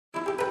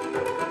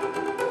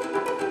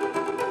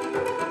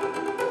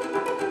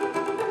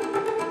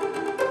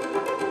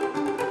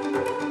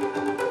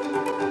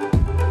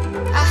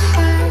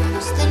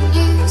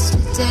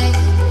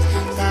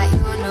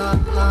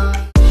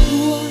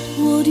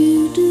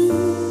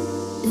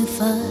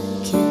if I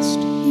kissed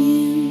you?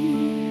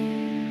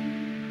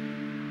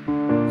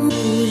 Would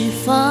you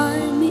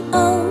find me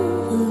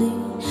overly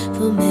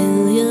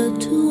familiar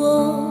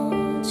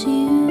towards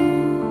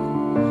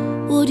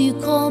you? Would you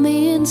call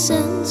me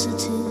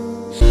insensitive?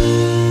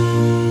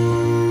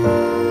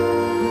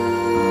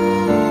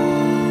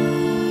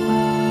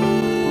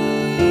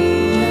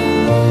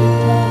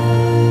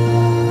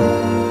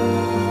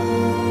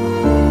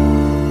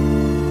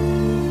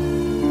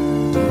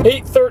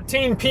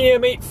 8:13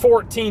 p.m.,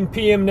 8:14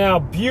 p.m. now.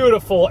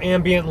 Beautiful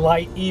ambient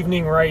light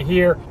evening right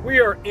here. We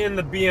are in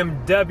the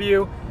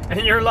BMW, and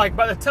you're like,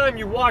 by the time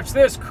you watch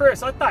this,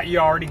 Chris, I thought you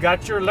already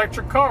got your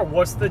electric car.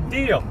 What's the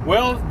deal?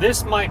 Well,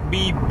 this might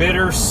be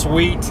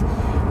bittersweet.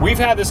 We've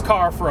had this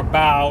car for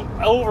about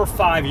over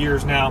 5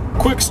 years now.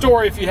 Quick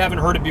story if you haven't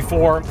heard it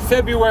before.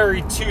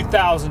 February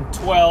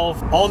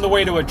 2012, on the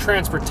way to a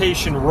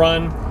transportation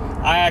run,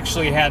 I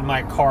actually had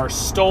my car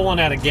stolen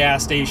at a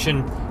gas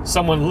station.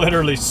 Someone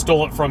literally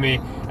stole it from me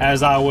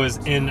as I was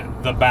in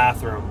the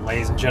bathroom,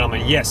 ladies and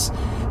gentlemen. Yes,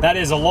 that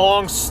is a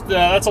long,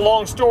 that's a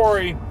long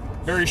story,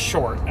 very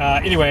short.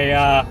 Anyway,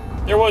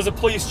 there was a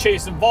police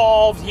chase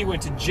involved. He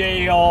went to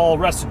jail.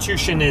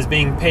 Restitution is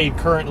being paid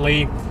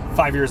currently,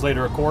 5 years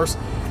later, of course.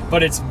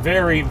 But it's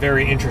very,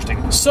 very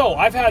interesting. So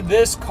I've had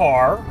this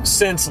car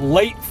since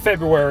late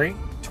February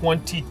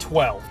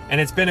 2012, and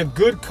it's been a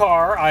good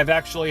car. I've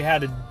actually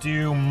had to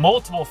do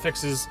multiple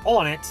fixes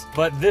on it,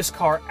 but this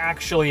car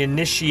actually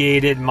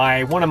initiated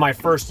one of my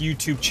first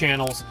YouTube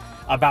channels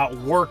about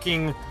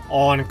working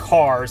on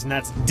cars, and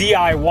that's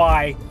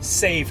DIY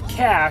Save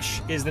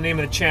Cash is the name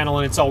of the channel,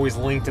 and it's always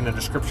linked in the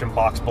description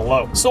box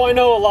below. So I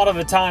know a lot of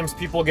the times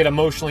people get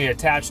emotionally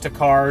attached to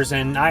cars,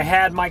 and I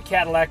had my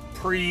Cadillac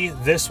pre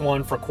this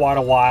one for quite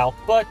a while,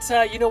 but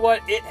you know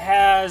what, it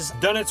has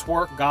done its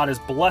work. God has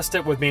blessed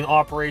it with being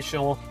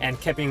operational and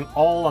keeping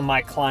all of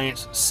my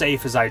clients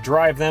safe as I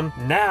drive them.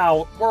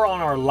 Now we're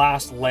on our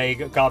last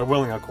leg, God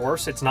willing, of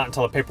course. It's not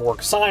until the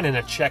paperwork's signed and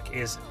a check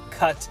is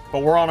cut,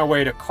 but we're on our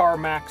way to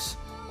CarMax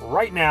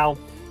right now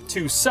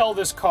to sell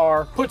this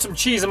car, put some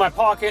cheese in my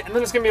pocket, and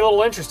then it's gonna be a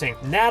little interesting.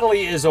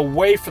 Natalie is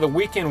away for the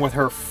weekend with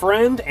her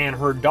friend and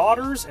her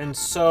daughters, and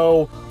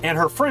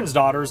her friend's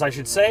daughters, I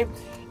should say.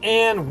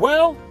 And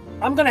well,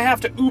 I'm gonna have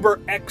to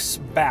Uber X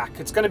back.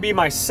 It's gonna be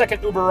my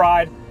second Uber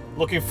ride.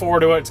 Looking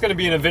forward to it. It's gonna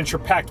be an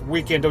adventure-packed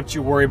weekend, don't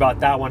you worry about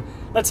that one.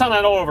 Let's head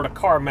on over to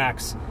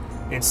CarMax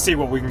and see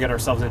what we can get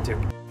ourselves into.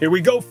 Here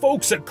we go,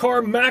 folks, at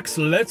CarMax.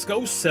 Let's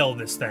go sell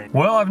this thing.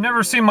 Well, I've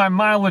never seen my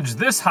mileage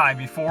this high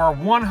before.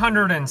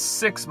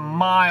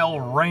 106-mile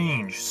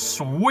range.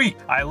 Sweet.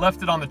 I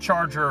left it on the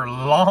charger a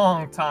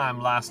long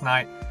time last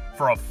night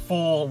for a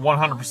full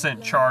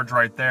 100% charge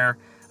right there.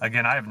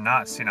 Again, I have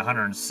not seen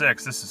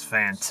 106. This is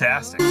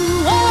fantastic.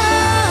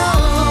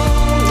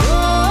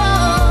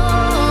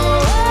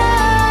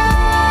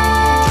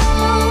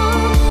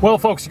 Well,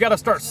 folks, you gotta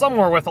start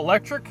somewhere with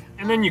electric,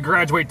 and then you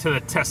graduate to the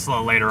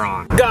Tesla later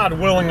on. God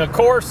willing, of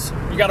course,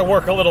 you gotta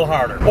work a little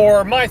harder.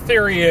 Or my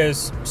theory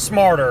is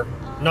smarter,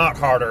 not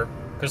harder,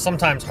 because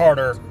sometimes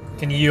harder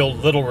can yield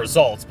little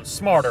results, but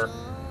smarter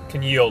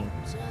can yield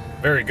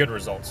very good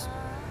results.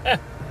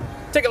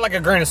 Take it like a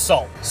grain of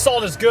salt.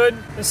 Salt is good,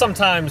 and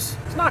sometimes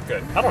it's not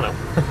good. I don't know.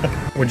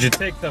 Would you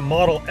take the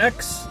Model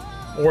X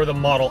or the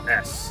Model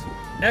S?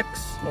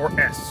 X or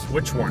S,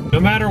 which one? No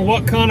matter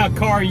what kind of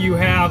car you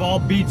have, I'll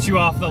beat you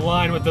off the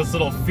line with this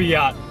little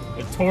Fiat.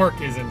 The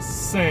torque is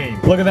insane.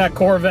 Look at that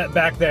Corvette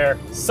back there.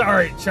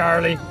 Sorry,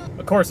 Charlie.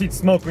 Of course, he'd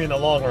smoke me in the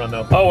long run,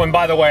 though. Oh, and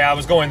by the way, I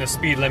was going the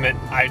speed limit.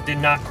 I did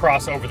not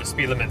cross over the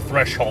speed limit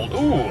threshold.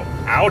 Ooh,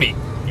 Audi.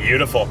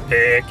 Beautiful.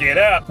 Pick it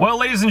up. Well,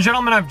 ladies and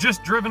gentlemen, I've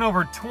just driven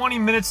over 20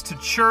 minutes to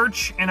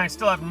church, and I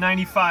still have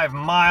 95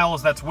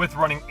 miles. That's with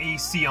running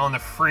AC on the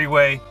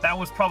freeway. That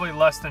was probably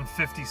less than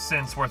 50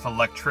 cents worth of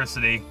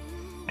electricity,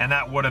 and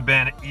that would have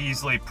been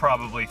easily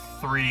probably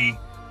 $3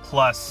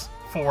 plus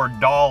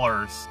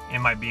 $4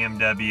 in my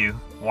BMW.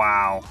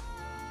 Wow.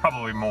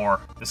 Probably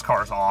more. This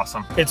car is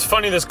awesome. It's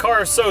funny, this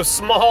car is so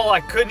small I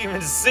couldn't even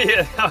see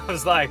it. I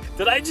was like,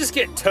 did I just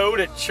get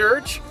towed at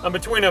church? I'm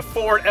between a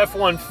Ford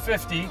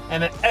F-150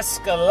 and an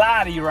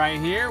Escalade right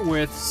here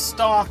with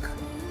stock.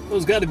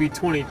 Those got to be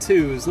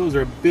 22s. Those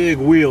are big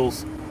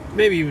wheels.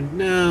 Maybe even,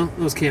 no,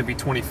 those can't be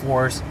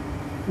 24s.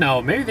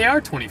 No, maybe they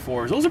are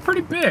 24s. Those are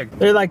pretty big.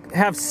 They like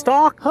have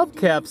stock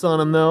hubcaps on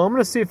them though. I'm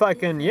gonna see if I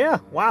can, yeah,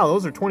 wow,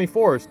 those are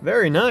 24s.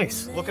 Very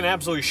nice. Looking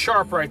absolutely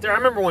sharp right there. I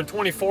remember when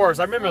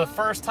 24s, I remember the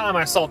first time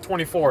I saw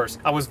 24s.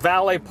 I was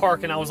valet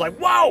parking, I was like,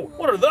 whoa,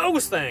 what are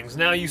those things?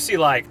 Now you see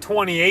like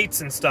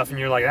 28s and stuff and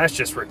you're like, that's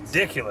just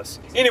ridiculous.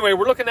 Anyway,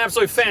 we're looking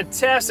absolutely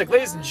fantastic.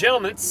 Ladies and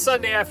gentlemen, it's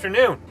Sunday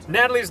afternoon.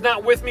 Natalie's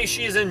not with me.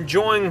 She is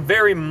enjoying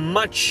very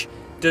much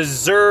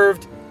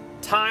deserved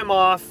time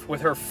off with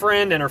her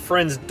friend and her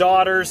friend's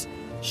daughters.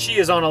 She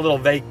is on a little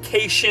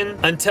vacation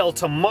until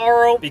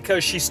tomorrow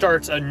because she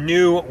starts a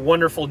new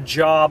wonderful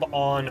job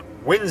on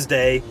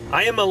Wednesday.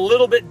 I am a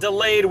little bit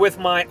delayed with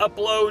my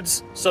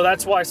uploads, so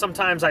that's why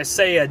sometimes I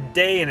say a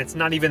day and it's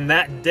not even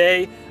that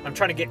day. I'm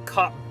trying to get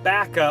caught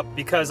back up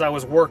because I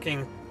was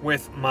working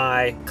with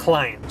my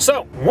client.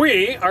 So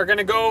we are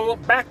gonna go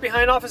back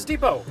behind Office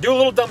Depot, do a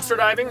little dumpster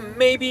diving,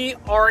 maybe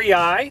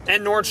REI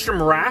and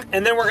Nordstrom Rack,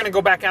 and then we're gonna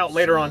go back out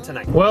later on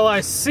tonight. Well,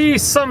 I see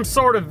some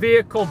sort of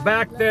vehicle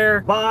back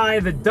there by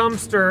the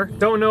dumpster.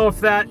 Don't know if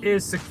that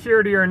is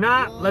security or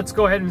not. Let's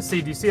go ahead and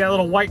see. Do you see that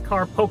little white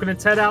car poking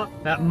its head out?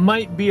 That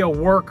might be a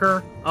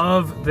worker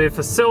of the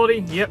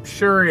facility. Yep,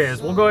 sure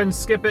is. We'll go ahead and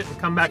skip it and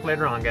come back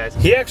later on, guys.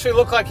 He actually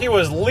looked like he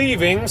was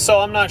leaving, so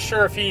I'm not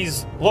sure if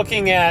he's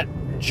looking at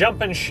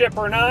jumping ship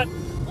or not.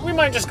 We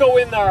might just go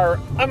in there.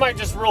 I might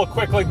just real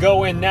quickly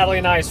go in Natalie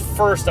and I's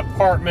first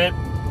apartment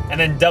and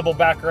then double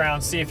back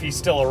around, see if he's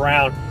still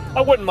around.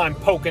 I wouldn't mind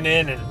poking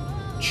in and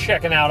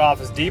checking out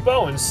Office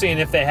Depot and seeing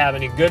if they have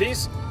any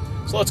goodies.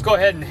 So let's go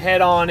ahead and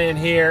head on in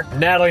here.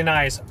 Natalie and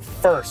I's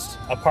first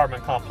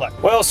apartment complex.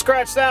 Well,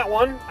 scratch that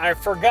one. I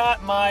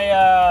forgot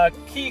my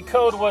key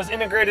code was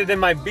integrated in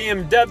my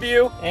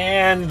BMW,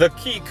 and the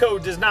key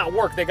code does not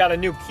work. They got a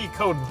new key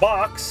code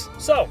box.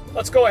 So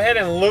let's go ahead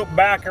and loop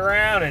back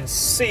around and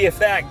see if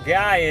that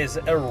guy is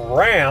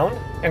around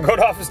and go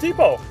to Office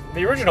Depot,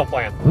 the original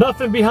plan.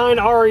 Nothing behind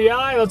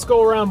REI. Let's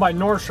go around by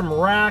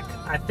Nordstrom Rack.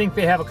 I think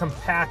they have a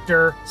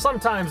compactor.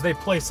 Sometimes they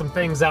place some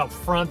things out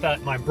front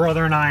that my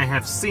brother and I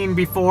have seen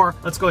before.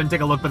 Let's go ahead and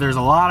take a look, but there's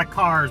a lot of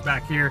cars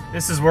back here.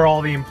 This is where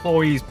all the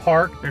employees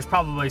park. There's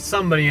probably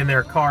somebody in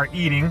their car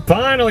eating.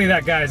 Finally,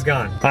 that guy's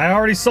gone. I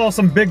already saw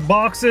some big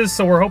boxes,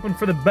 so we're hoping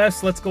for the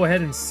best. Let's go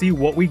ahead and see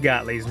what we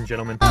got, ladies and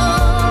gentlemen.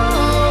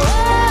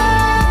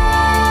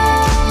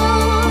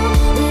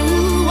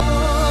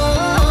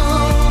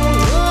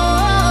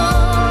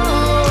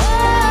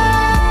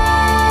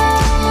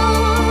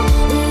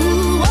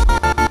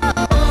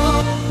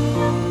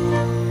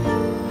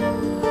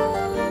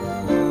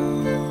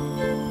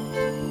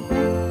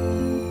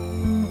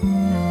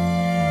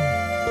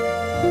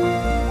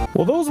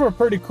 Well, those were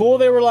pretty cool.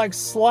 They were like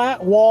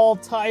slat wall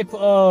type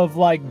of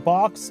like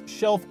box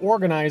shelf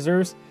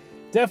organizers.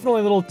 Definitely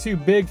a little too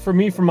big for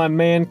me for my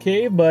man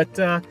cave, but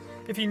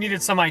if you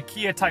needed some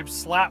IKEA type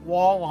slat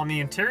wall on the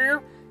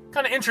interior,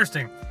 kind of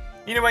interesting.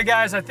 Anyway,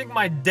 guys, I think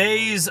my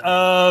days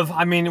of,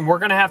 I mean, we're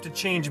gonna have to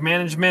change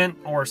management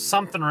or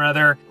something or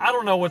other. I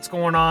don't know what's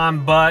going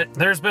on, but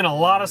there's been a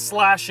lot of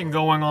slashing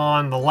going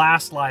on the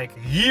last like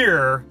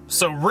year.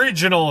 So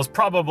regional is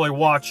probably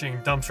watching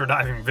dumpster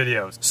diving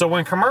videos. So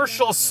when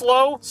commercial is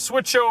slow,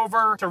 switch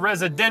over to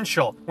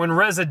residential. When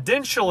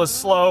residential is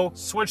slow,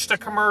 switch to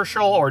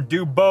commercial or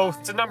do both.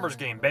 It's a numbers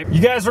game, baby.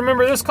 You guys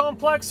remember this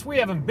complex? We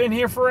haven't been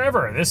here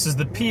forever. This is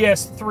the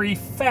PS3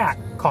 FAT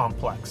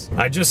complex.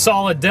 I just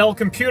saw a Dell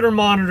computer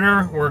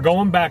monitor. We're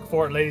going back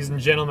for it, ladies and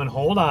gentlemen.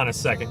 Hold on a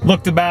second.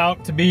 Looked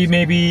about to be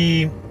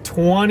maybe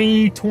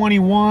 20,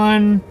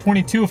 21,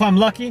 22 if I'm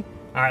lucky.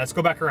 All right, let's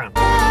go back around.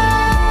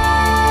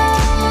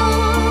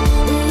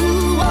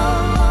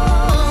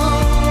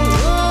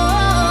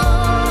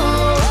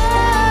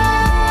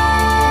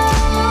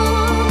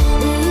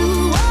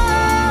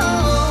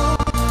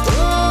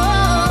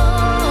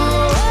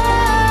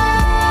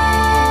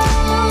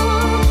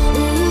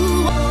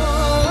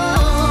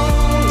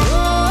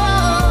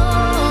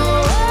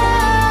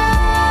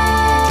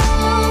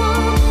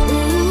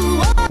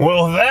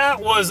 Well,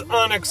 that was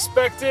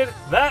unexpected.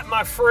 That,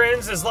 my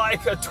friends, is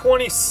like a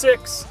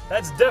 26.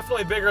 That's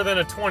definitely bigger than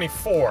a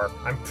 24.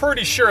 I'm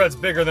pretty sure that's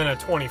bigger than a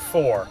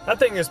 24. That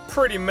thing is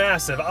pretty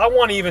massive. I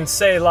want to even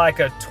say like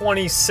a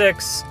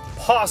 26,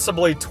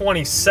 possibly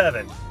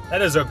 27.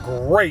 That is a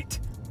great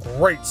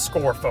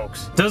score,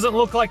 folks. Doesn't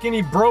look like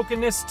any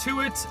brokenness to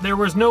it. There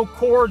was no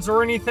cords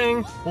or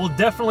anything. We'll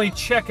definitely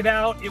check it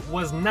out. It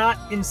was not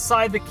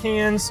inside the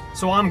cans,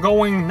 so I'm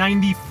going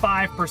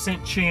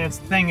 95% chance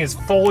thing is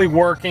fully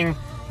working.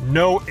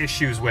 No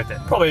issues with it.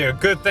 Probably a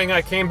good thing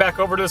I came back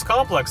over to this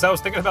complex. I was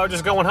thinking about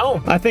just going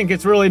home. I think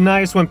it's really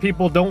nice when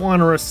people don't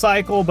want to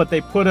recycle, but they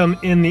put them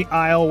in the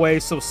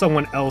aisleway so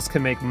someone else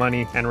can make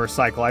money and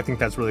recycle. I think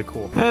that's really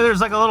cool. And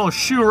there's like a little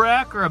shoe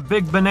rack or a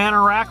big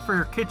banana rack for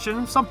your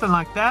kitchen, something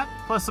like that.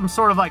 Plus some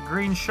sort of like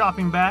green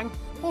shopping bag.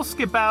 We'll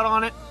skip out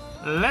on it.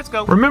 Let's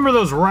go. Remember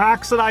those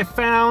racks that I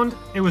found?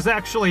 It was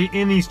actually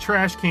in these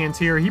trash cans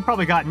here. He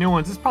probably got new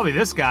ones. It's probably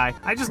this guy.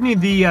 I just need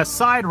the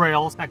side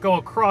rails that go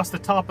across the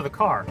top of the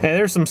car. Hey,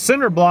 there's some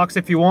cinder blocks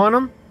if you want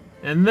them.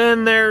 And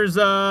then there's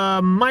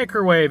a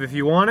microwave if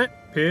you want it.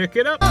 Pick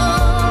it up.